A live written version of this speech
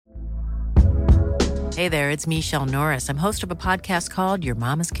Hey there, it's Michelle Norris. I'm host of a podcast called Your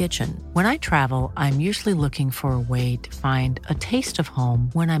Mama's Kitchen. When I travel, I'm usually looking for a way to find a taste of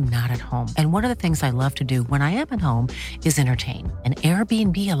home when I'm not at home. And one of the things I love to do when I am at home is entertain. And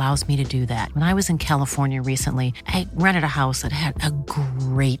Airbnb allows me to do that. When I was in California recently, I rented a house that had a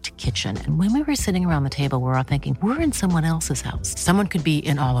great kitchen. And when we were sitting around the table, we were all thinking, we're in someone else's house. Someone could be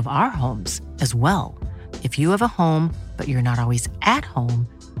in all of our homes as well. If you have a home, but you're not always at home,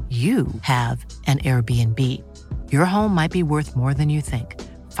 you have an Airbnb. Your home might be worth more than you think.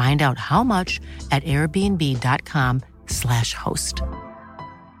 Find out how much at airbnb.com/host.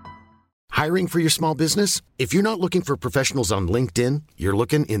 Hiring for your small business? If you're not looking for professionals on LinkedIn, you're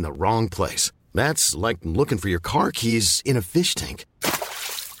looking in the wrong place. That's like looking for your car keys in a fish tank.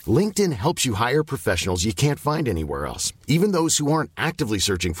 LinkedIn helps you hire professionals you can't find anywhere else, even those who aren't actively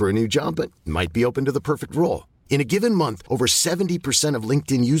searching for a new job but might be open to the perfect role. In a given month, over 70% of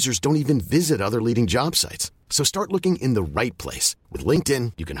LinkedIn users don't even visit other leading job sites. So start looking in the right place. With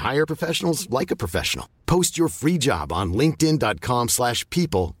LinkedIn, you can hire professionals like a professional. Post your free job on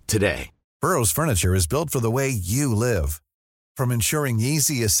linkedin.com/people today. Burrow's furniture is built for the way you live. From ensuring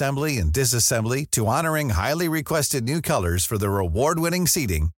easy assembly and disassembly to honoring highly requested new colors for their award-winning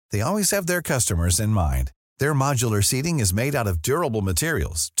seating, they always have their customers in mind. Their modular seating is made out of durable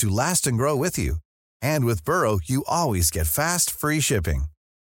materials to last and grow with you. And with Burrow, you always get fast, free shipping.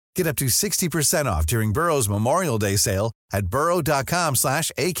 Get up to 60% off during Burrow's Memorial Day sale at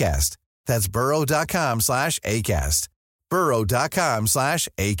burrow.com/ACAST. That's burrow.com/ACAST.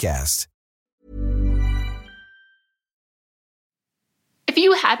 burrow.com/ACAST. If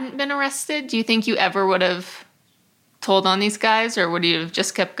you hadn't been arrested, do you think you ever would have told on these guys, or would you have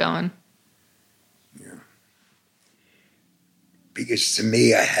just kept going? Yeah. Because to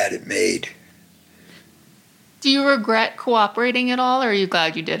me, I had it made. Do you regret cooperating at all, or are you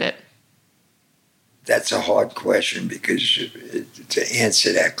glad you did it? That's a hard question, because to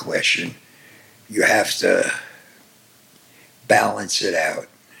answer that question, you have to balance it out.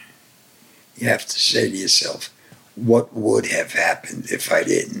 You have to say to yourself, what would have happened if I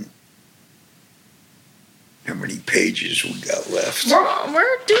didn't? How many pages we got left?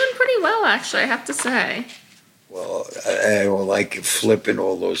 We're doing pretty well, actually, I have to say. Well, I don't like flipping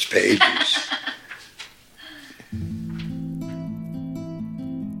all those pages.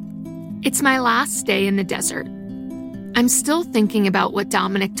 It's my last day in the desert. I'm still thinking about what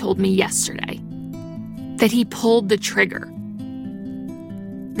Dominic told me yesterday, that he pulled the trigger.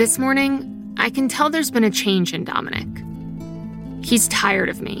 This morning, I can tell there's been a change in Dominic. He's tired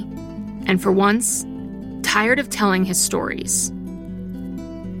of me, and for once, tired of telling his stories.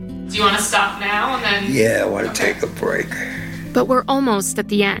 Do you want to stop now and then? Yeah, I want to take a break. But we're almost at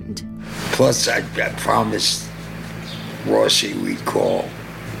the end. Plus, I promised Rossi we'd call.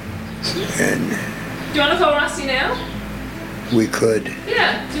 And do you want to call Rossi now? We could.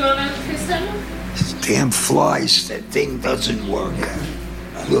 Yeah. Do you want to FaceTime him? This damn flies, that thing doesn't work.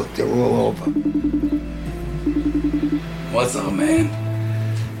 Look, they're all over. What's up, man?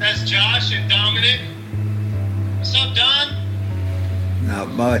 That's Josh and Dominic. What's up, Don? Not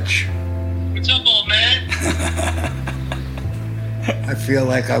much. What's up, old man? I feel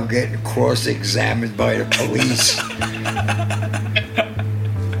like I'm getting cross-examined by the police.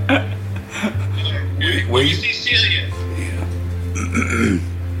 Where you see Celia? Yeah.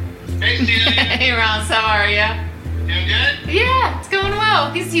 Hey, Celia. Hey, Ross, how are you? Doing good? Yeah, it's going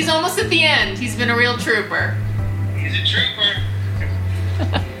well. He's almost at the end. He's been a real trooper. He's a trooper.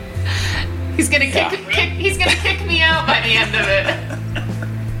 He's gonna kick me out by the end of it.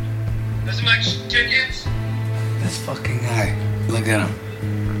 Doesn't like chickens? This fucking guy. Look at him.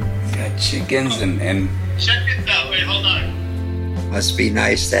 He's got chickens and... Check it out. Wait, hold on. Must be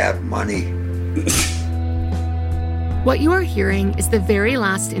nice to have money. What you are hearing is the very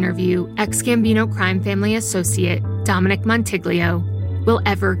last interview ex-Gambino crime family associate Dominic Montiglio will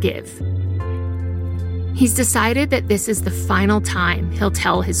ever give. He's decided that this is the final time he'll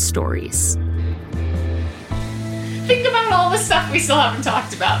tell his stories. Think about all the stuff we still haven't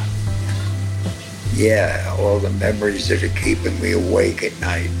talked about. Yeah, all the memories that are keeping me awake at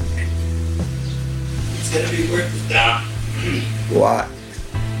night. It's gonna be worth it, Dom. What?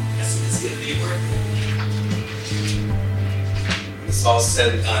 It's gonna be worth it. When it's all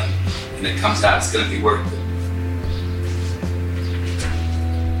said and done, and it comes out, it's gonna be worth it.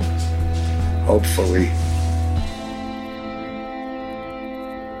 Hopefully.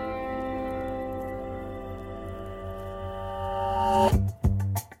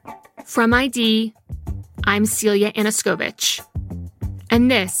 From ID, I'm Celia Anaskovich, and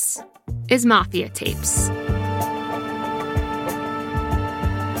this is Mafia Tapes.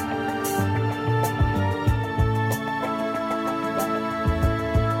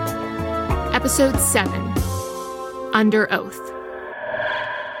 Episode 7, Under Oath.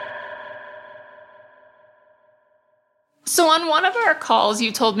 So on one of our calls,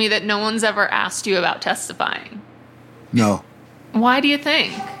 you told me that no one's ever asked you about testifying. No. Why do you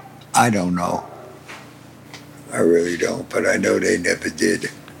think? I don't know. I really don't, but I know they never did.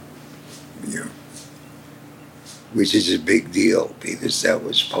 You know, which is a big deal because that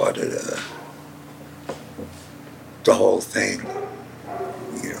was part of the whole thing.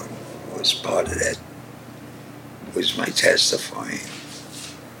 You know, was part of that, was my testifying.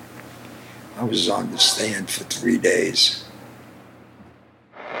 I was on the stand for 3 days.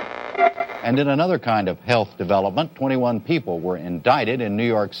 And in another kind of health development, 21 people were indicted in New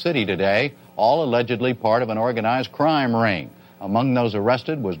York City today, all allegedly part of an organized crime ring. Among those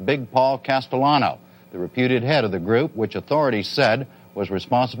arrested was Big Paul Castellano, the reputed head of the group, which authorities said was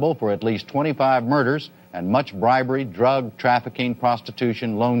responsible for at least 25 murders and much bribery, drug trafficking,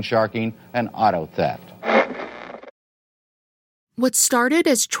 prostitution, loan sharking, and auto theft. What started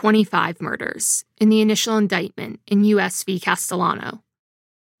as 25 murders in the initial indictment in U.S. v. Castellano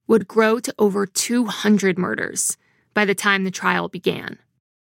would grow to over 200 murders by the time the trial began.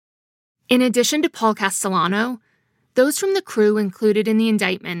 In addition to Paul Castellano, those from the crew included in the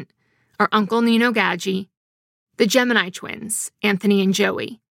indictment are Uncle Nino Gaggi, the Gemini twins, Anthony and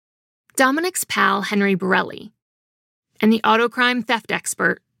Joey, Dominic's pal Henry Borelli, and the autocrime theft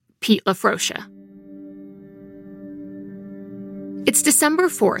expert Pete LaFrocia. It's December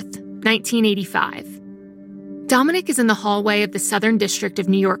 4th, 1985. Dominic is in the hallway of the Southern District of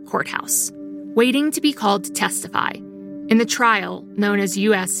New York courthouse, waiting to be called to testify in the trial known as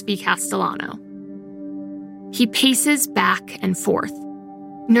U.S. v. Castellano. He paces back and forth,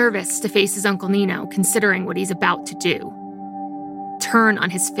 nervous to face his Uncle Nino, considering what he's about to do. Turn on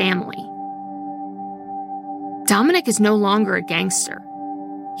his family. Dominic is no longer a gangster.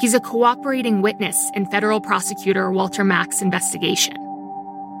 He's a cooperating witness in federal prosecutor Walter Mack's investigation.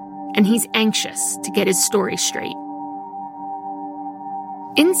 And he's anxious to get his story straight.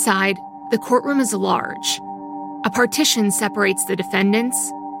 Inside, the courtroom is large. A partition separates the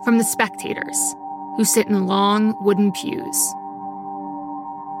defendants from the spectators, who sit in long wooden pews.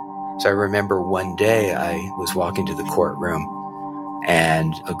 So I remember one day I was walking to the courtroom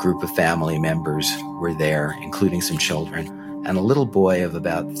and a group of family members were there, including some children. And a little boy of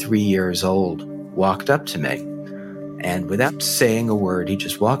about 3 years old walked up to me. And without saying a word, he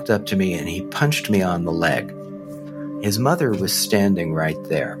just walked up to me and he punched me on the leg. His mother was standing right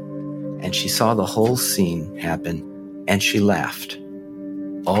there, and she saw the whole scene happen, and she laughed.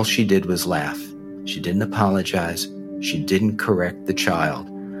 All she did was laugh. She didn't apologize. She didn't correct the child.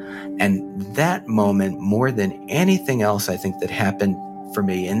 And that moment, more than anything else I think that happened for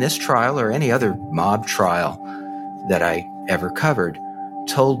me in this trial or any other mob trial that I ever covered,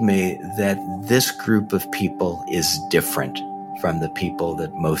 told me that this group of people is different from the people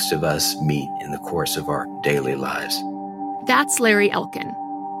that most of us meet in the course of our daily lives. That's Larry Elkin,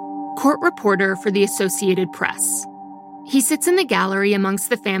 court reporter for the Associated Press. He sits in the gallery amongst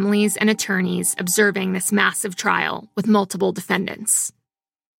the families and attorneys observing this massive trial with multiple defendants.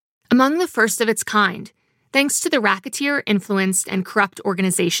 Among the first of its kind, thanks to the Racketeer Influenced and Corrupt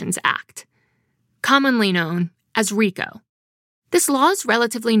Organizations Act, commonly known as RICO. This law is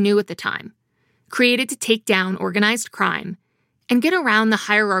relatively new at the time, created to take down organized crime and get around the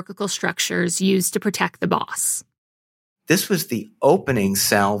hierarchical structures used to protect the boss. This was the opening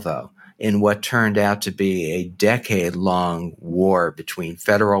salvo in what turned out to be a decade-long war between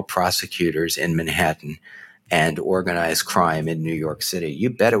federal prosecutors in Manhattan and organized crime in New York City. You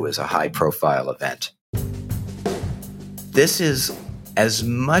bet it was a high-profile event. This is as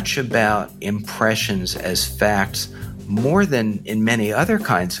much about impressions as facts, more than in many other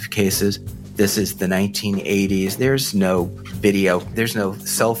kinds of cases. This is the 1980s. There's no video. There's no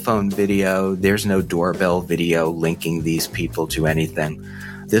cell phone video. There's no doorbell video linking these people to anything.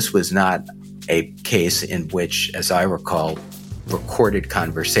 This was not a case in which, as I recall, recorded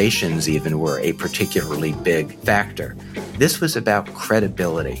conversations even were a particularly big factor. This was about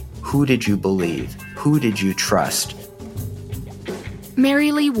credibility. Who did you believe? Who did you trust?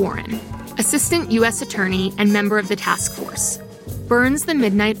 Mary Lee Warren, assistant U.S. attorney and member of the task force, burns the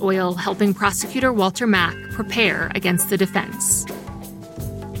midnight oil helping prosecutor Walter Mack prepare against the defense.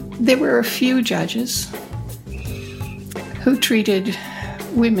 There were a few judges who treated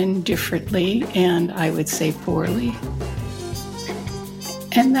women differently, and I would say poorly.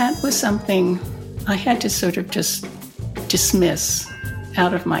 And that was something I had to sort of just dismiss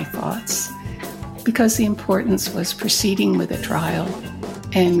out of my thoughts, because the importance was proceeding with a trial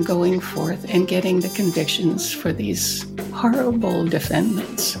and going forth and getting the convictions for these horrible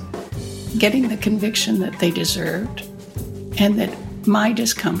defendants. getting the conviction that they deserved, and that my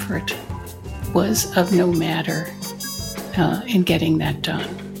discomfort was of no matter in getting that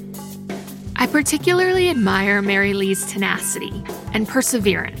done. I particularly admire Mary Lee's tenacity and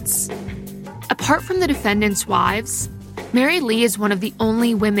perseverance. Apart from the defendants' wives, Mary Lee is one of the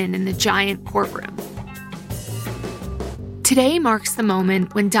only women in the giant courtroom. Today marks the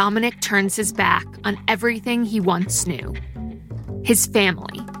moment when Dominic turns his back on everything he once knew. His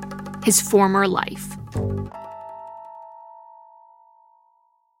family, his former life.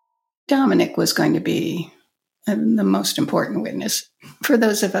 Dominic was going to be the most important witness. For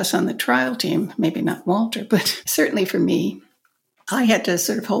those of us on the trial team, maybe not Walter, but certainly for me, I had to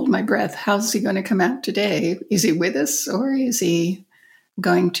sort of hold my breath. How's he going to come out today? Is he with us, or is he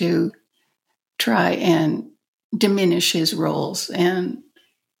going to try and diminish his roles and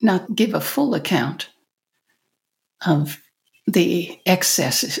not give a full account of the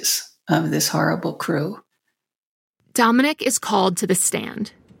excesses of this horrible crew? Dominic is called to the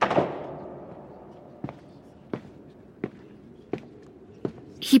stand.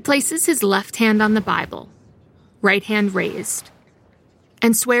 He places his left hand on the Bible, right hand raised,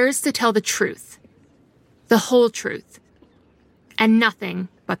 and swears to tell the truth, the whole truth, and nothing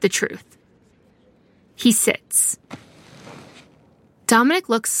but the truth. He sits. Dominic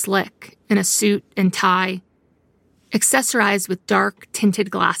looks slick in a suit and tie, accessorized with dark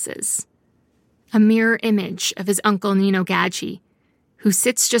tinted glasses, a mirror image of his uncle Nino Gadji, who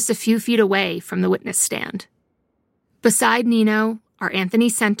sits just a few feet away from the witness stand. Beside Nino are Anthony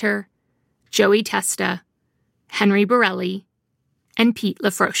Center, Joey Testa, Henry Borelli, and Pete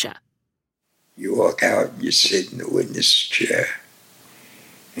LaFrocia. You walk out, you sit in the witness chair,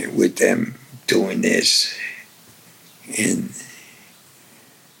 and with them doing this, and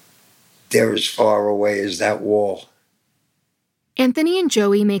they're as far away as that wall. Anthony and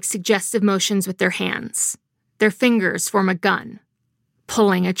Joey make suggestive motions with their hands. Their fingers form a gun,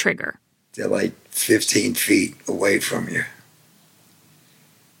 pulling a trigger. They're like 15 feet away from you.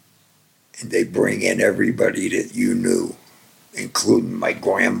 And they bring in everybody that you knew, including my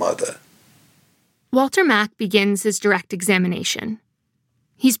grandmother. Walter Mack begins his direct examination.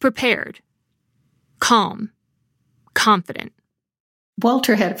 He's prepared, calm, confident.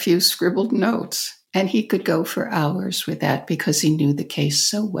 Walter had a few scribbled notes, and he could go for hours with that because he knew the case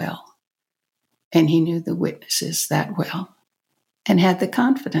so well. And he knew the witnesses that well, and had the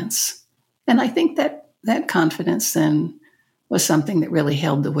confidence. And I think that confidence then was something that really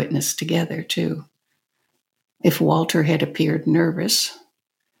held the witness together, too. If Walter had appeared nervous,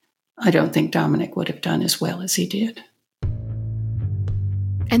 I don't think Dominic would have done as well as he did.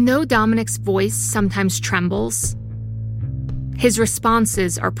 And though Dominic's voice sometimes trembles, his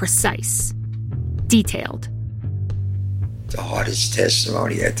responses are precise, detailed. The hardest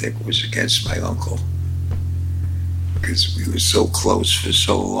testimony, I think, was against my uncle, because we were so close for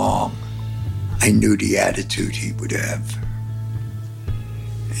so long. I knew the attitude he would have.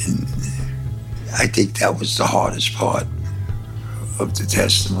 And I think that was the hardest part of the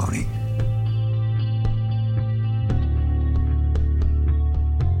testimony.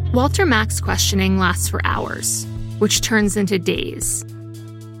 Walter Mack's questioning lasts for hours, which turns into days.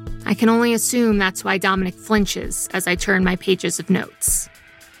 I can only assume that's why Dominic flinches as I turn my pages of notes.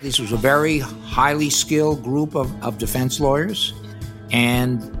 This was a very highly skilled group of defense lawyers,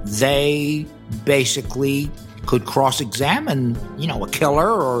 and they basically could cross-examine, a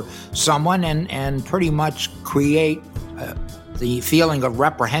killer or someone and pretty much create the feeling of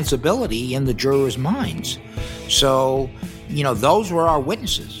reprehensibility in the jurors' minds. So, those were our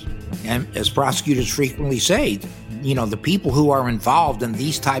witnesses. And as prosecutors frequently say, the people who are involved in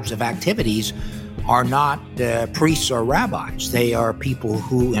these types of activities are not priests or rabbis. They are people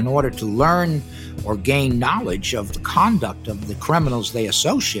who, in order to learn or gain knowledge of the conduct of the criminals they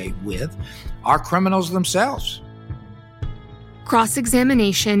associate with, are criminals themselves.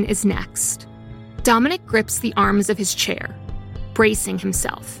 Cross-examination is next. Dominic grips the arms of his chair, bracing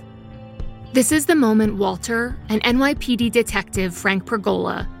himself. This is the moment Walter and NYPD detective Frank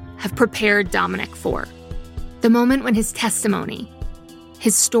Pergola have prepared Dominic for. The moment when his testimony,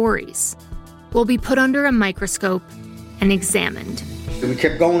 his stories, will be put under a microscope and examined. We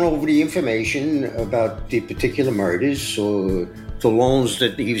kept going over the information about the particular murders, or the loans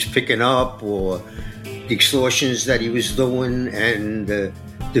that he was picking up, or the extortions that he was doing, and the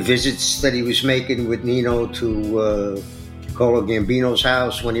visits that he was making with Nino to Carlo Gambino's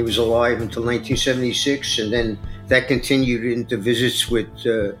house when he was alive until 1976, and then that continued into visits with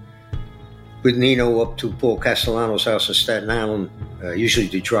Nino up to Paul Castellano's house in Staten Island, usually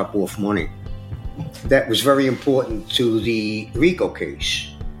to drop off money. That was very important to the RICO case,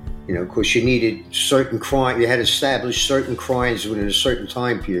 because you needed certain crime. You had to establish certain crimes within a certain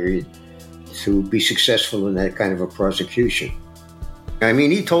time period to be successful in that kind of a prosecution. I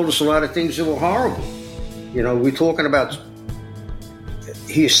mean, he told us a lot of things that were horrible. We're talking about,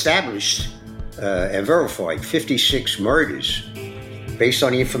 he established and verified 56 murders. Based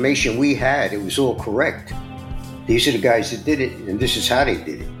on the information we had, it was all correct. These are the guys that did it, and this is how they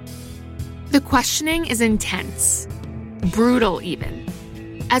did it. The questioning is intense, brutal even,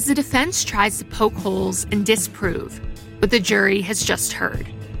 as the defense tries to poke holes and disprove what the jury has just heard.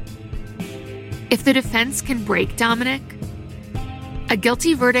 If the defense can break Dominic, a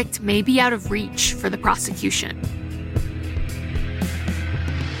guilty verdict may be out of reach for the prosecution.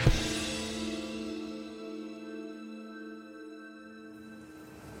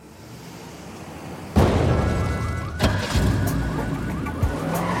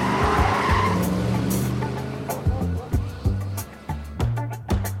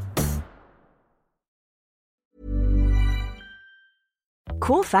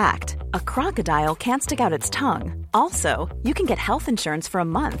 Cool fact, a crocodile can't stick out its tongue. Also, you can get health insurance for a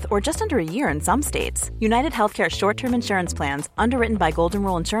month or just under a year in some states. United Healthcare short-term insurance plans, underwritten by Golden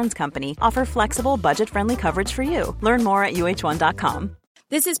Rule Insurance Company, offer flexible, budget-friendly coverage for you. Learn more at UH1.com.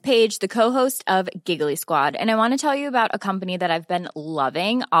 This is Paige, the co-host of Giggly Squad, and I want to tell you about a company that I've been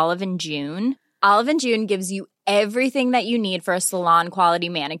loving, Olive & June. Olive & June gives you everything that you need for a salon-quality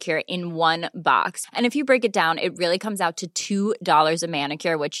manicure in one box. And if you break it down, it really comes out to $2 a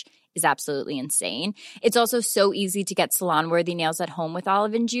manicure, which is absolutely insane. It's also so easy to get salon-worthy nails at home with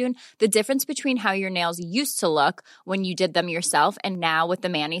Olive & June. The difference between how your nails used to look when you did them yourself and now with the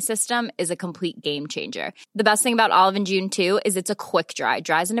Mani system is a complete game changer. The best thing about Olive & June, too, is it's a quick dry.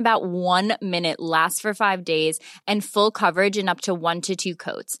 Dries in about 1 minute, lasts for 5 days, and full coverage in up to 1 to 2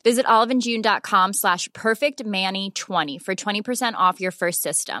 coats. Visit oliveandjune.com/perfectmani20 for 20% off your first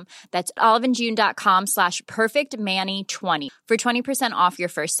system. That's oliveandjune.com/perfectmani20 for 20% off your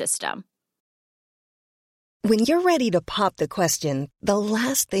first system. When you're ready to pop the question, the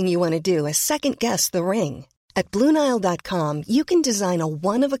last thing you want to do is second-guess the ring. At BlueNile.com, you can design a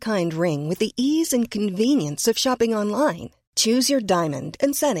one-of-a-kind ring with the ease and convenience of shopping online. Choose your diamond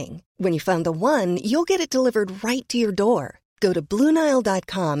and setting. When you find the one, you'll get it delivered right to your door. Go to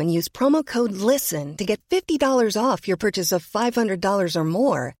BlueNile.com and use promo code LISTEN to get $50 off your purchase of $500 or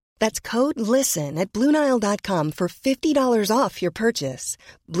more. That's code LISTEN at BlueNile.com for $50 off your purchase.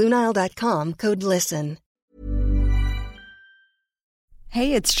 BlueNile.com, code LISTEN.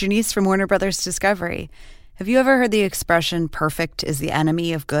 Hey, it's Janice from Warner Brothers Discovery. Have you ever heard the expression, perfect is the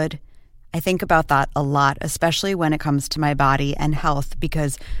enemy of good? I think about that a lot, especially when it comes to my body and health,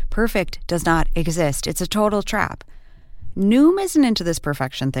 because perfect does not exist. It's a total trap. Noom isn't into this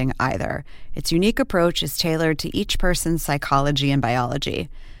perfection thing either. Its unique approach is tailored to each person's psychology and biology.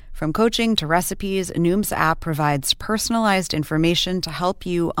 From coaching to recipes, Noom's app provides personalized information to help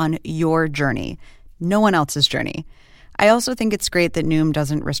you on your journey, no one else's journey. I also think it's great that Noom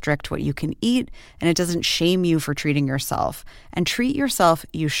doesn't restrict what you can eat, and it doesn't shame you for treating yourself. And treat yourself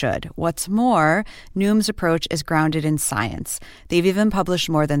you should. What's more, Noom's approach is grounded in science. They've even published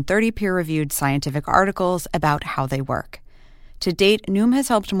more than 30 peer-reviewed scientific articles about how they work. To date, Noom has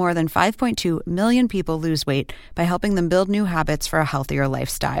helped more than 5.2 million people lose weight by helping them build new habits for a healthier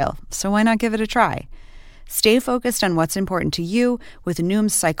lifestyle. So why not give it a try? Stay focused on what's important to you with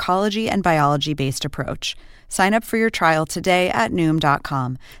Noom's psychology and biology-based approach. Sign up for your trial today at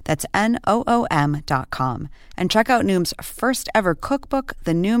Noom.com. That's Noom.com. And check out Noom's first ever cookbook,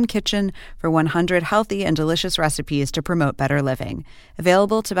 The Noom Kitchen, for 100 healthy and delicious recipes to promote better living.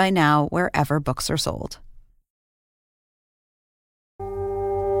 Available to buy now wherever books are sold.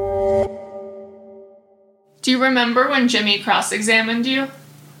 Do you remember when Jimmy cross-examined you?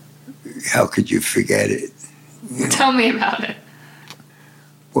 How could you forget it? Tell me about it.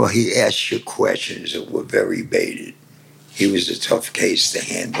 Well, he asked you questions that were very baited. He was a tough case to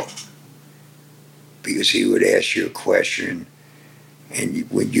handle because he would ask you a question, and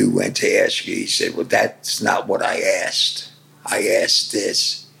when you went to ask you, he said, well, that's not what I asked. I asked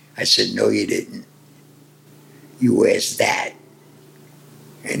this. I said, no, you didn't. You asked that.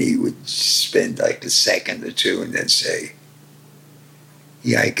 And he would spend like a second or two and then say,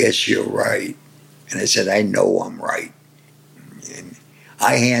 yeah, I guess you're right. And I said, I know I'm right. And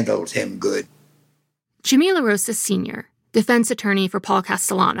I handled him good. Jimmy LaRosa Sr., defense attorney for Paul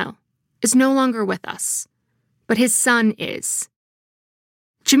Castellano, is no longer with us, but his son is.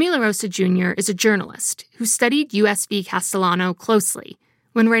 Jimmy LaRosa Jr. is a journalist who studied U.S. v. Castellano closely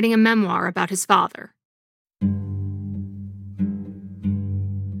when writing a memoir about his father.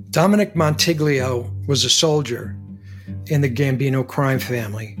 Dominic Montiglio was a soldier in the Gambino crime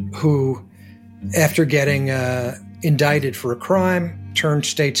family who, after getting indicted for a crime, turned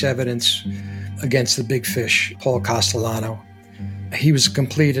state's evidence against the big fish, Paul Castellano. He was a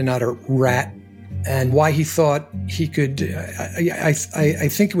complete and utter rat. And why he thought he could, I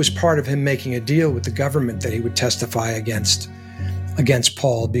think it was part of him making a deal with the government that he would testify against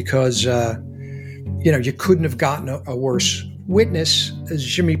Paul because, you couldn't have gotten a worse witness, as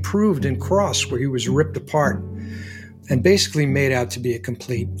Jimmy proved in Cross, where he was ripped apart and basically made out to be a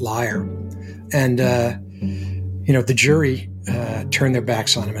complete liar. And, the jury turned their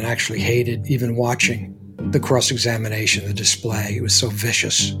backs on him and actually hated even watching the cross-examination, the display. It was so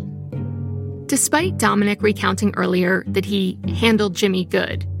vicious. Despite Dominic recounting earlier that he handled Jimmy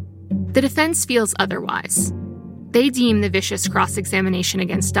good, the defense feels otherwise. They deem the vicious cross-examination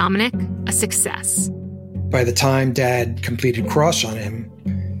against Dominic a success. By the time Dad completed cross on him,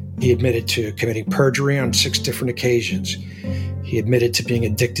 he admitted to committing perjury on 6 different occasions. He admitted to being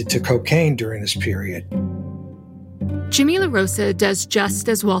addicted to cocaine during this period. Jimmy LaRosa does just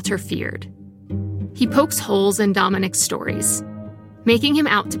as Walter feared. He pokes holes in Dominic's stories, making him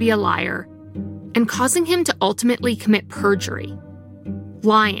out to be a liar and causing him to ultimately commit perjury,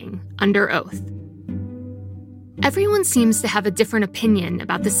 lying under oath. Everyone seems to have a different opinion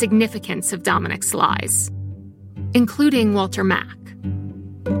about the significance of Dominic's lies, including Walter Mack.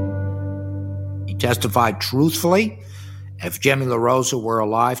 He testified truthfully. If Jimmy LaRosa were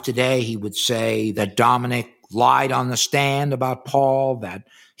alive today, he would say that Dominic lied on the stand about Paul, that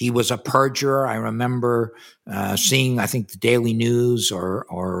he was a perjurer. I remember seeing, I think, the Daily News or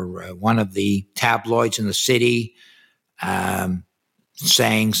one of the tabloids in the city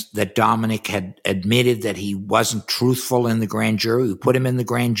saying that Dominic had admitted that he wasn't truthful in the grand jury. We put him in the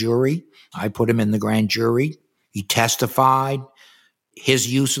grand jury. I put him in the grand jury. He testified.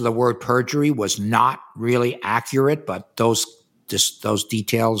 His use of the word perjury was not really accurate, but those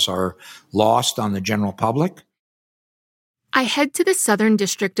details are lost on the general public. I head to the Southern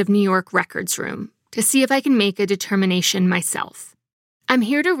District of New York records room to see if I can make a determination myself. I'm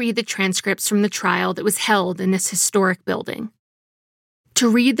here to read the transcripts from the trial that was held in this historic building. To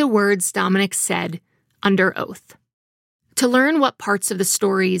read the words Dominic said under oath. To learn what parts of the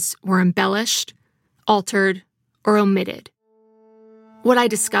stories were embellished, altered, or omitted. What I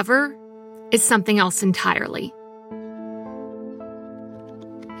discover is something else entirely.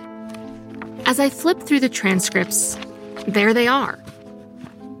 As I flip through the transcripts, there they are.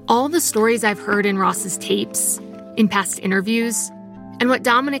 All the stories I've heard in Ross's tapes, in past interviews, and what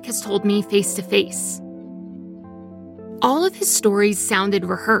Dominic has told me face to face. All of his stories sounded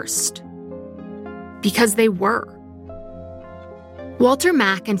rehearsed. Because they were. Walter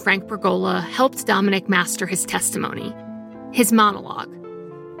Mack and Frank Bergola helped Dominic master his testimony, his monologue,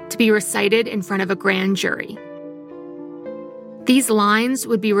 to be recited in front of a grand jury. These lines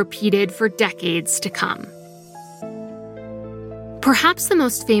would be repeated for decades to come. Perhaps the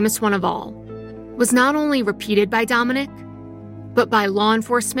most famous one of all was not only repeated by Dominic, but by law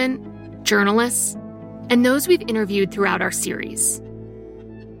enforcement, journalists, and those we've interviewed throughout our series.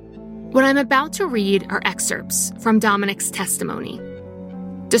 What I'm about to read are excerpts from Dominic's testimony,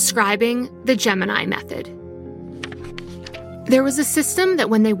 describing the Gemini method. There was a system that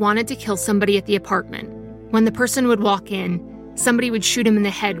when they wanted to kill somebody at the apartment, when the person would walk in, somebody would shoot him in the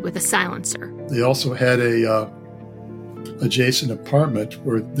head with a silencer. They also had a adjacent apartment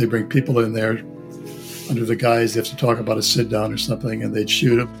where they bring people in there under the guise they have to talk about a sit-down or something, and they'd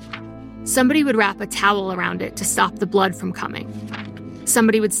shoot them. Somebody would wrap a towel around it to stop the blood from coming.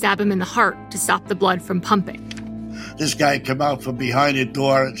 Somebody would stab him in the heart to stop the blood from pumping. This guy came out from behind the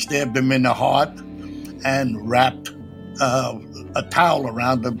door and stabbed him in the heart and wrapped a towel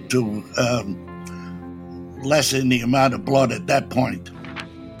around him to lessen the amount of blood at that point.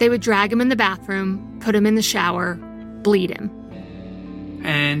 They would drag him in the bathroom, put him in the shower, bleed him.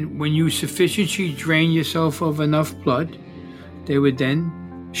 And when you sufficiently drain yourself of enough blood, they would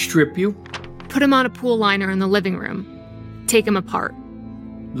then strip you, put him on a pool liner in the living room, take him apart,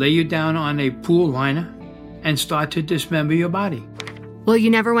 lay you down on a pool liner, and start to dismember your body. Well, you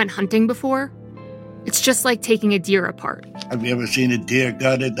never went hunting before? It's just like taking a deer apart. Have you ever seen a deer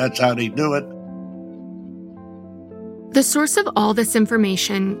gutted? That's how they do it. The source of all this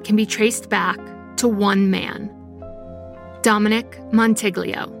information can be traced back to one man, Dominic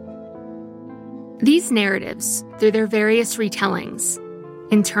Montiglio. These narratives, through their various retellings,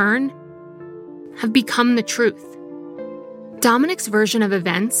 in turn, have become the truth. Dominic's version of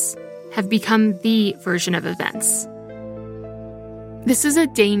events have become the version of events. This is a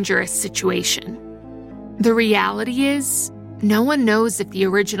dangerous situation. The reality is, no one knows if the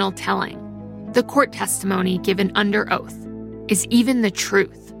original telling, the court testimony given under oath is even the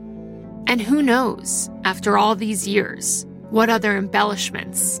truth? And who knows, after all these years, what other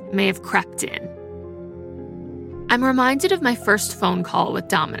embellishments may have crept in? I'm reminded of my first phone call with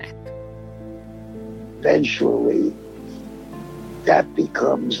Dominic. Eventually, that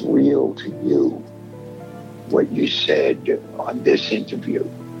becomes real to you, what you said on this interview.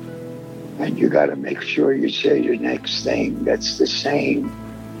 And you got to make sure you say the next thing that's the same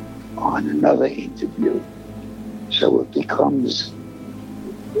on another interview. So it becomes,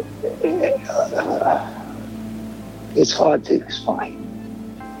 it's hard to explain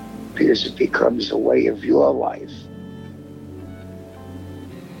because it becomes a way of your life.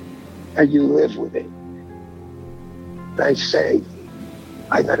 And you live with it. I say,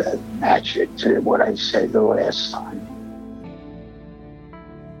 I got to match it to what I said the last time.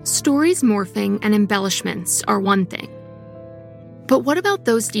 Stories morphing and embellishments are one thing. But what about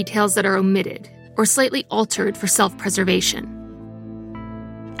those details that are omitted or slightly altered for self-preservation?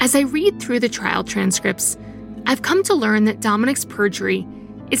 As I read through the trial transcripts, I've come to learn that Dominic's perjury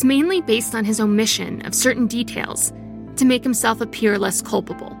is mainly based on his omission of certain details to make himself appear less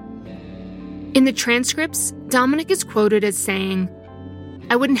culpable. In the transcripts, Dominic is quoted as saying,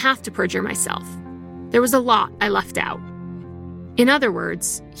 "I wouldn't have to perjure myself. There was a lot I left out." In other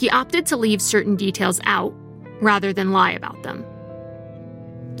words, he opted to leave certain details out rather than lie about them.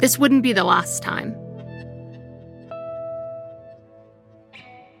 This wouldn't be the last time.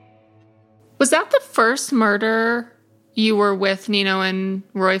 Was that the first murder you were with Nino and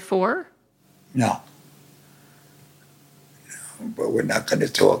Roy for? No. But we're not going to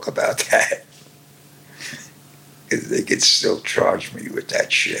talk about that. Because they could still charge me with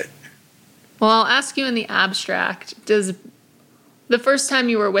that shit. Well, I'll ask you in the abstract. Does the first time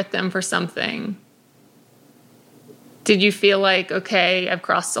you were with them for something, did you feel like, okay, I've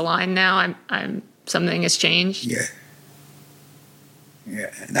crossed the line now, I'm something has changed? Yeah.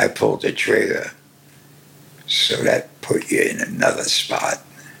 Yeah, and I pulled the trigger. So that put you in another spot.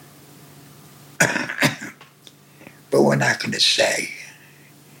 But we're not going to say.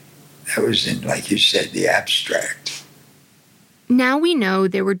 That was in, like you said, the abstract. Now we know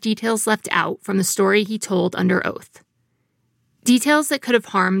there were details left out from the story he told under oath. Details that could have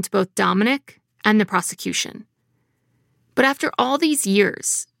harmed both Dominic and the prosecution. But after all these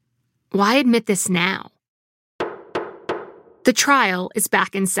years, why admit this now? The trial is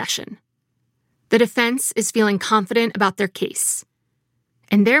back in session. The defense is feeling confident about their case.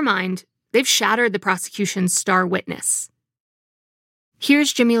 In their mind, they've shattered the prosecution's star witness.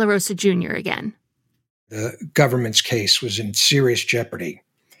 Here's Jimmy LaRosa Jr. again. The government's case was in serious jeopardy.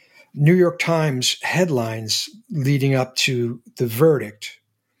 New York Times headlines leading up to the verdict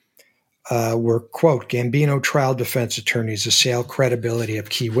were, quote, Gambino trial defense attorneys assail credibility of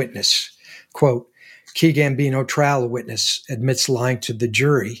key witness. Quote, key Gambino trial witness admits lying to the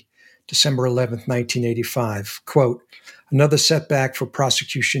jury, December 11th, 1985. Quote, another setback for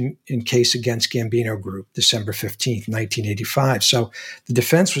prosecution in case against Gambino Group, December 15th, 1985. So the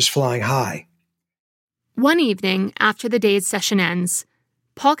defense was flying high. One evening, after the day's session ends,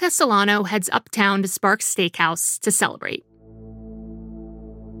 Paul Castellano heads uptown to Sparks Steakhouse to celebrate.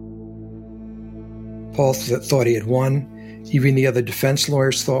 Paul thought he had won. Even the other defense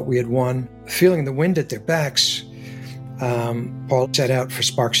lawyers thought we had won. Feeling the wind at their backs, Paul set out for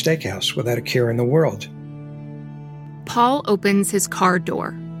Sparks Steakhouse without a care in the world. Paul opens his car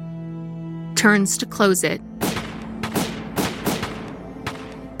door, turns to close it.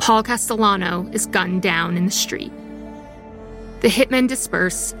 Paul Castellano is gunned down in the street. The hitmen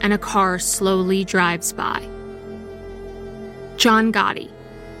disperse and a car slowly drives by. John Gotti,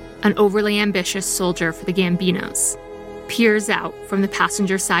 an overly ambitious soldier for the Gambinos, peers out from the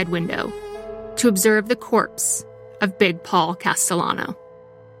passenger side window to observe the corpse of Big Paul Castellano.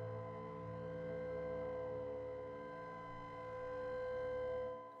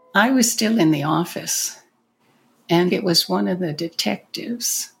 I was still in the office, and it was one of the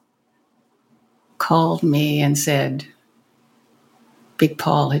detectives called me and said Big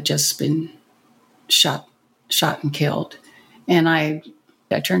Paul had just been shot and killed. And I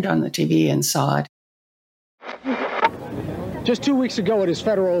turned on the TV and saw it. Just 2 weeks ago at his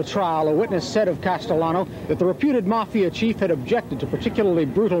federal trial, a witness said of Castellano that the reputed mafia chief had objected to particularly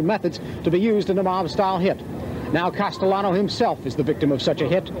brutal methods to be used in a mob-style hit. Now Castellano himself is the victim of such a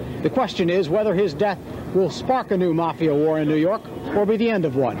hit. The question is whether his death will spark a new mafia war in New York or be the end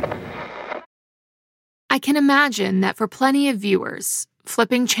of one. I can imagine that for plenty of viewers,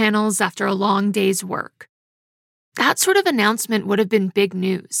 flipping channels after a long day's work, that sort of announcement would have been big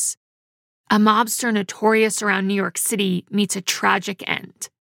news. A mobster notorious around New York City meets a tragic end.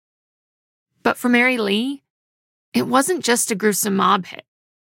 But for Mary Lee, it wasn't just a gruesome mob hit.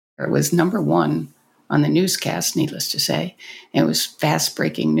 It was number one on the newscast, needless to say. It was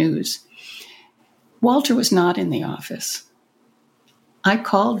fast-breaking news. Walter was not in the office. I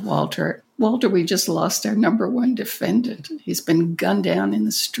called Walter. Walter, we just lost our number one defendant. He's been gunned down in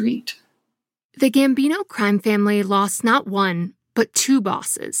the street. The Gambino crime family lost not one, but two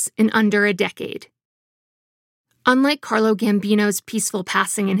bosses in under a decade. Unlike Carlo Gambino's peaceful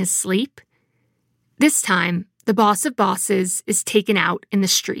passing in his sleep, this time, the boss of bosses is taken out in the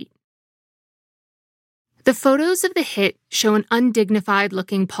street. The photos of the hit show an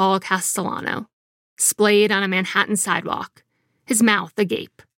undignified-looking Paul Castellano, splayed on a Manhattan sidewalk, his mouth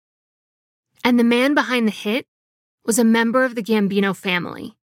agape. And the man behind the hit was a member of the Gambino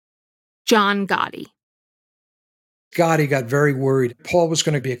family, John Gotti. Gotti got very worried Paul was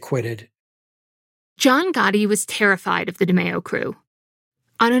going to be acquitted. John Gotti was terrified of the DeMeo crew.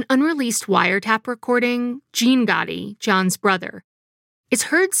 On an unreleased wiretap recording, Gene Gotti, John's brother, is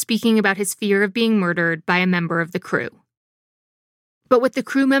heard speaking about his fear of being murdered by a member of the crew. But with the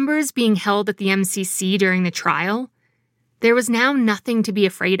crew members being held at the MCC during the trial, there was now nothing to be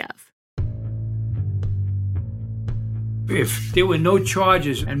afraid of. If there were no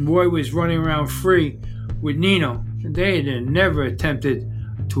charges and Roy was running around free with Nino, they had never attempted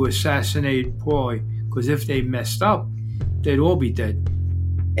to assassinate Paulie, because if they messed up, they'd all be dead.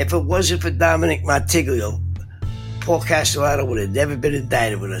 If it wasn't for Dominic Montiglio, Paul Castellano would have never been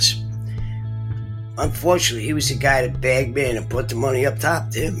indicted with us. Unfortunately, he was the guy that bagged me in and put the money up top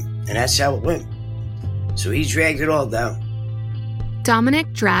to him, and that's how it went. So he dragged it all down.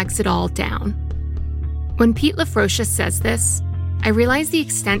 Dominic drags it all down. When Pete LaFrocia says this, I realize the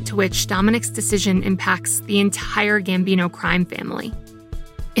extent to which Dominic's decision impacts the entire Gambino crime family.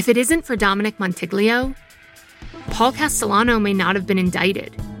 If it isn't for Dominic Montiglio, Paul Castellano may not have been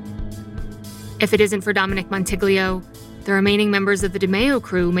indicted. If it isn't for Dominic Montiglio, the remaining members of the DeMeo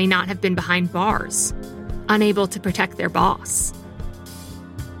crew may not have been behind bars, unable to protect their boss.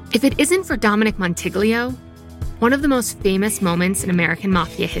 If it isn't for Dominic Montiglio, one of the most famous moments in American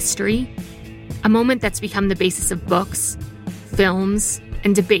Mafia history, a moment that's become the basis of books, films,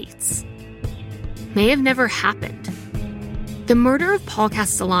 and debates, may have never happened. The murder of Paul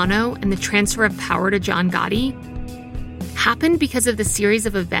Castellano and the transfer of power to John Gotti happened because of the series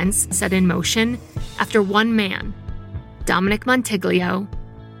of events set in motion after one man, Dominic Montiglio,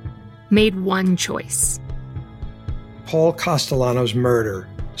 made one choice. Paul Castellano's murder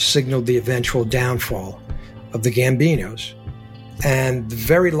signaled the eventual downfall of the Gambinos, and the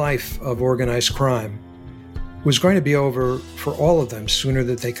very life of organized crime was going to be over for all of them sooner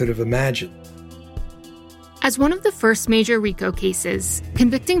than they could have imagined. As one of the first major RICO cases,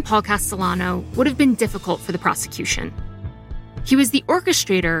 convicting Paul Castellano would have been difficult for the prosecution. He was the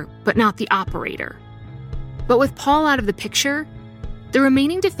orchestrator, but not the operator. But with Paul out of the picture, the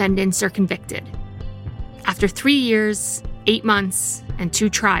remaining defendants are convicted. After 3 years, 8 months, and 2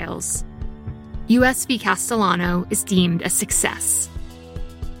 trials, U.S. v. Castellano is deemed a success.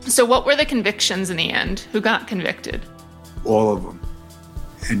 So what were the convictions in the end? Who got convicted? All of them.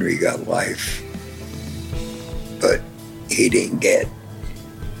 Henry got life. But he didn't get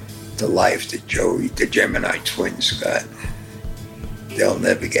the life that Joey, the Gemini twins, got. They'll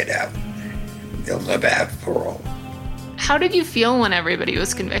never get out. They'll never have parole. How did you feel when everybody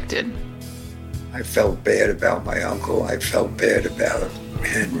was convicted? I felt bad about my uncle. I felt bad about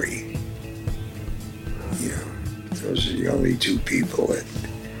Henry. You know, those are the only 2 people that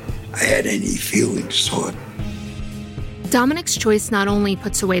I had any feelings toward. Dominic's choice not only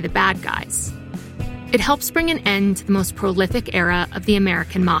puts away the bad guys, it helps bring an end to the most prolific era of the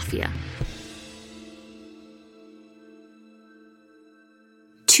American Mafia.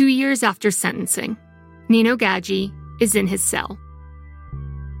 2 years after sentencing, Nino Gaggi is in his cell.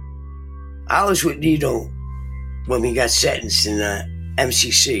 I was with Nino when we got sentenced in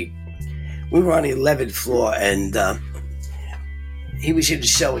MCC. We were on the 11th floor, and he was in the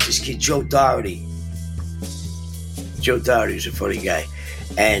cell with this kid, Joe Doherty. Joe Doherty was a funny guy.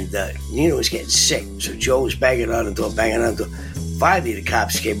 And Nino was getting sick, so Joe was banging on the door. Finally, the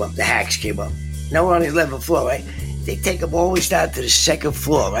cops came up, the hacks came up. Now we're on the 11th floor, right? They take him always down to the 2nd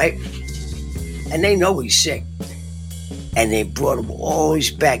floor, right? And they know he's sick. And they brought him always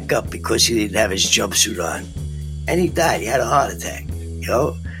back up because he didn't have his jumpsuit on. And he died. He had a heart attack, you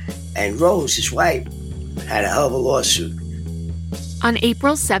know? And Rose, his wife, had a hell of a lawsuit. On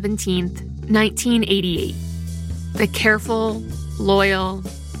April 17th, 1988, the careful, loyal,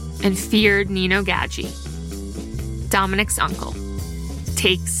 and feared Nino Gaggi, Dominic's uncle,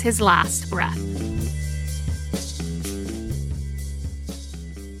 takes his last breath.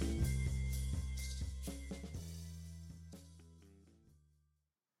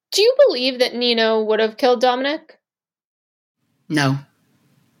 Do you believe that Nino would have killed Dominic? No.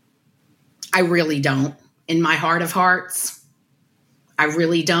 I really don't. In my heart of hearts, I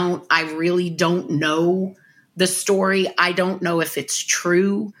really don't. I really don't know the story. I don't know if it's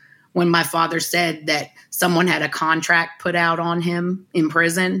true when my father said that someone had a contract put out on him in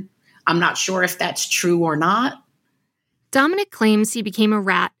prison. I'm not sure if that's true or not. Dominic claims he became a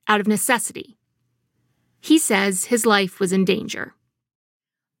rat out of necessity. He says his life was in danger.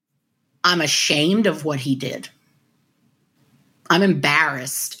 I'm ashamed of what he did. I'm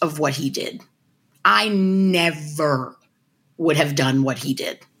embarrassed of what he did. I never would have done what he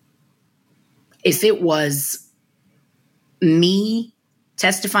did. If it was me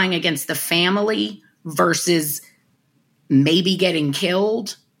testifying against the family versus maybe getting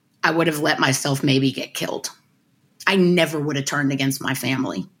killed, I would have let myself maybe get killed. I never would have turned against my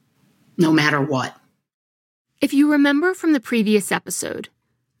family, no matter what. If you remember from the previous episode,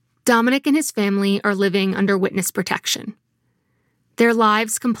 Dominic and his family are living under witness protection. Their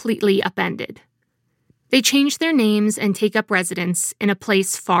lives completely upended. They change their names and take up residence in a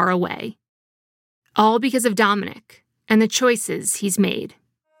place far away. All because of Dominic and the choices he's made.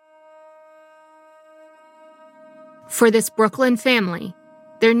 For this Brooklyn family,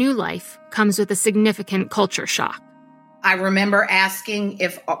 their new life comes with a significant culture shock. I remember asking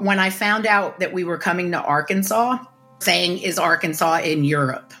when I found out that we were coming to Arkansas, saying, is Arkansas in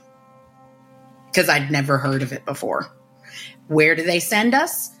Europe? Because I'd never heard of it before. Where do they send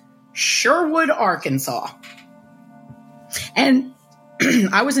us? Sherwood, Arkansas. And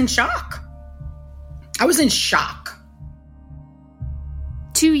I was in shock.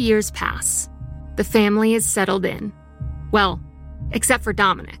 2 years pass. The family is settled in. Well, except for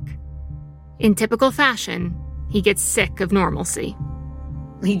Dominic. In typical fashion, he gets sick of normalcy.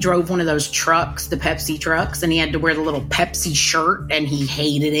 He drove one of those trucks, the Pepsi trucks, and he had to wear the little Pepsi shirt, and he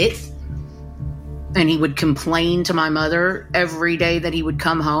hated it. And he would complain to my mother every day that he would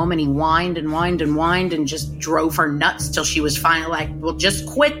come home, and he whined and whined and whined and just drove her nuts till she was finally like, well, just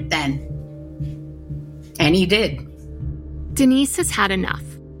quit then. And he did. Denise has had enough.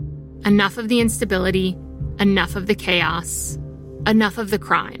 Enough of the instability, enough of the chaos, enough of the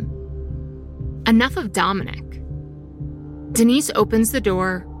crime. Enough of Dominic. Denise opens the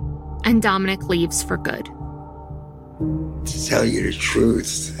door, and Dominic leaves for good. To tell you the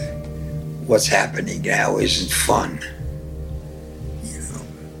truth, what's happening now isn't fun. You know,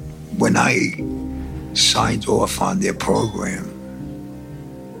 when I signed off on their program,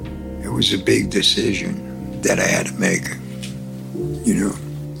 it was a big decision that I had to make, you know.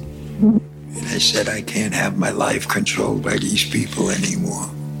 And I said, I can't have my life controlled by these people anymore,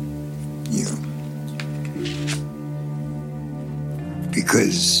 you know.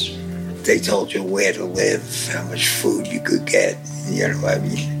 Because they told you where to live, how much food you could get, you know, I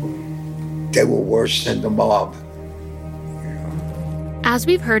mean, they were worse than the mob. As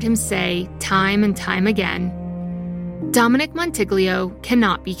we've heard him say time and time again, Dominic Montiglio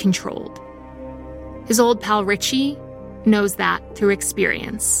cannot be controlled. His old pal Richie knows that through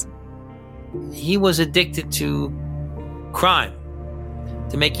experience. He was addicted to crime,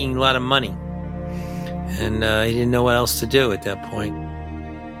 to making a lot of money. And he didn't know what else to do at that point.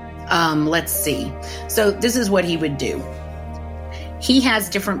 Let's see. So this is what he would do. He has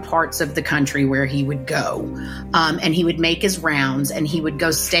different parts of the country where he would go. And he would make his rounds, and he would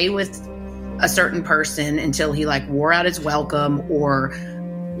go stay with a certain person until he wore out his welcome or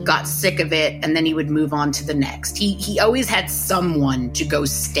got sick of it, and then he would move on to the next. He always had someone to go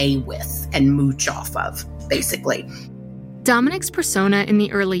stay with and mooch off of, basically. Dominic's persona in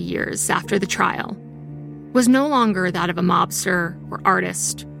the early years after the trial was no longer that of a mobster or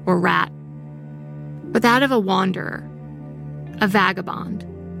artist or rat, but that of a wanderer, a vagabond.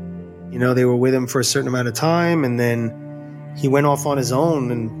 You know, they were with him for a certain amount of time, and then he went off on his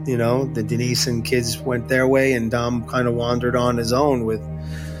own, and, you know, the Denise and kids went their way, and Dom kind of wandered on his own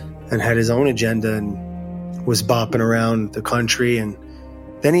and had his own agenda and was bopping around the country. And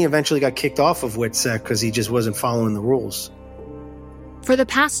then he eventually got kicked off of WITSEC because he just wasn't following the rules. For the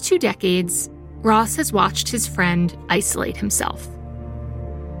past 2 decades, Ross has watched his friend isolate himself.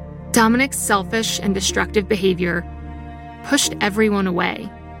 Dominic's selfish and destructive behavior pushed everyone away,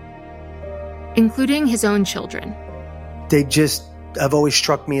 including his own children. They just have always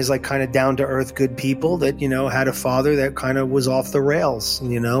struck me as kind of down-to-earth good people that, you know, had a father that kind of was off the rails,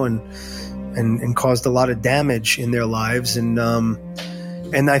 you know, and caused a lot of damage in their lives. And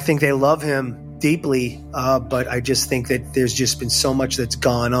I think they love him deeply, but I just think that there's just been so much that's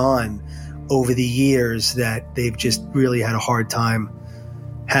gone on over the years that they've just really had a hard time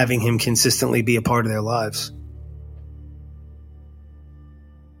having him consistently be a part of their lives.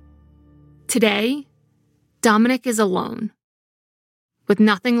 Today, Dominic is alone, with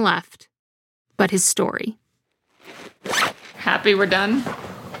nothing left but his story. Happy we're done?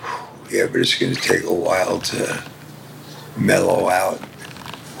 Yeah, but it's going to take a while to mellow out.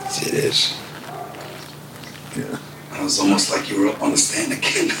 It is. Yeah. It was almost like you were up on the stand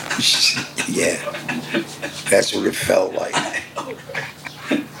again. Yeah. That's what it felt like. I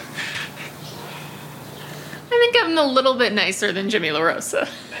think I'm a little bit nicer than Jimmy LaRosa.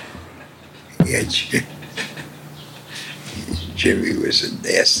 Yeah, Jimmy was a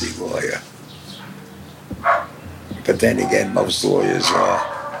nasty lawyer. But then again, most lawyers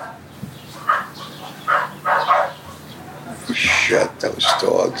are. Shut those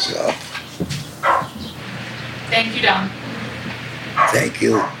dogs up. Thank you, Dom. Thank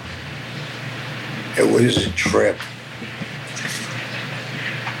you. It was a trip.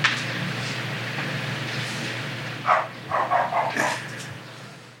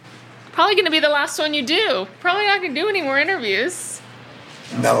 Probably going to be the last one you do. Probably not going to do any more interviews.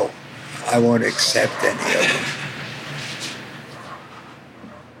 No, I won't accept any of them.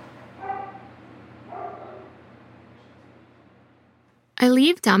 I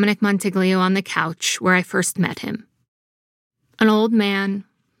leave Dominic Montiglio on the couch where I first met him. An old man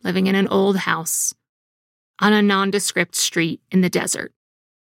living in an old house on a nondescript street in the desert.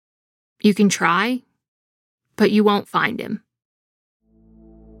 You can try, but you won't find him.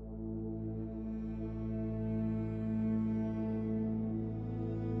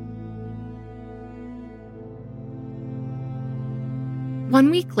 One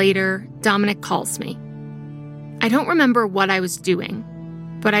week later, Dominic calls me. I don't remember what I was doing,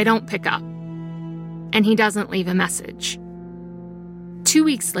 but I don't pick up. And he doesn't leave a message. 2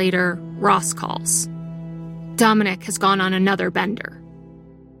 weeks later, Ross calls. Dominic has gone on another bender.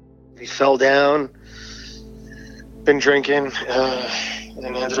 He fell down, been drinking, and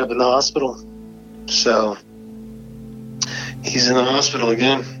ended up in the hospital. So, he's in the hospital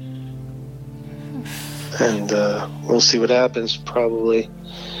again. And we'll see what happens, probably.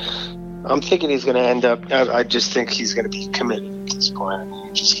 I'm thinking he's going to end up, I just think he's going to be committed at this point. I mean,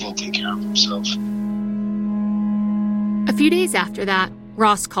 he just can't take care of himself. A few days after that,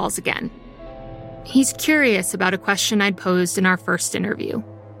 Ross calls again. He's curious about a question I'd posed in our first interview.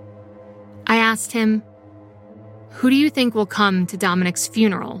 I asked him, who do you think will come to Dominic's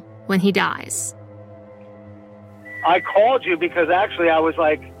funeral when he dies? I called you because actually I was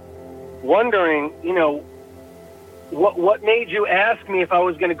wondering, what made you ask me if I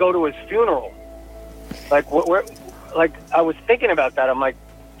was going to go to his funeral? I was thinking about that. I'm like,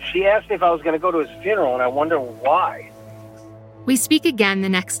 she asked me if I was going to go to his funeral, and I wonder why. We speak again the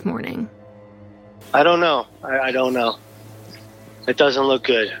next morning. I don't know. I don't know. It doesn't look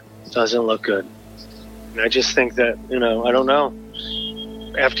good. It doesn't look good. And I just think that, I don't know.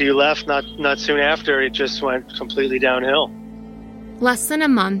 After you left, not soon after, it just went completely downhill. Less than a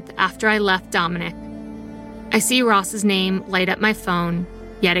month after I left Dominic, I see Ross's name light up my phone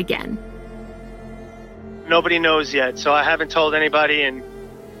yet again. Nobody knows yet, so I haven't told anybody, and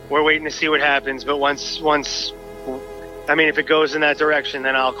we're waiting to see what happens. But once, if it goes in that direction,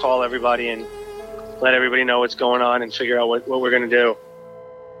 then I'll call everybody and let everybody know what's going on and figure out what we're going to do.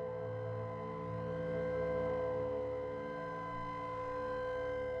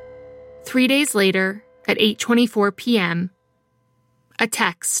 Three days later, at 8:24 p.m., a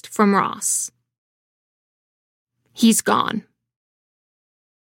text from Ross. He's gone.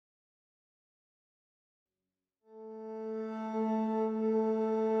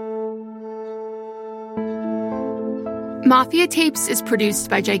 Mafia Tapes is produced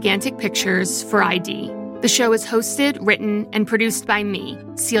by Gigantic Pictures for ID. The show is hosted, written, and produced by me,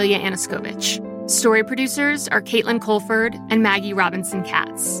 Celia Anaskevich. Story producers are Caitlin Colford and Maggie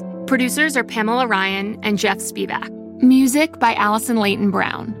Robinson-Katz. Producers are Pamela Ryan and Jeff Spivak. Music by Allison Leighton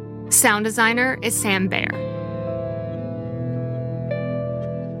Brown. Sound designer is Sam Baer.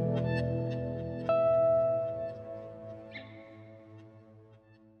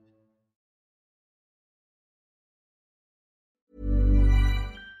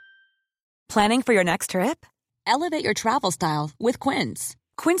 Planning for your next trip? Elevate your travel style with Quince.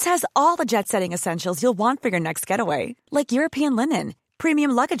 Quince has all the jet-setting essentials you'll want for your next getaway, like European linen,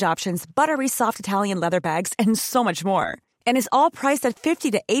 premium luggage options, buttery soft Italian leather bags, and so much more. And is all priced at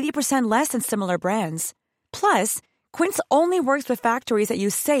 50 to 80% less than similar brands. Plus, Quince only works with factories that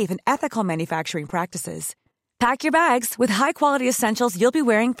use safe and ethical manufacturing practices. Pack your bags with high-quality essentials you'll be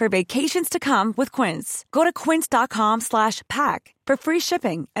wearing for vacations to come with Quince. Go to quince.com/pack for free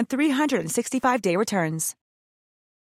shipping and 365-day returns.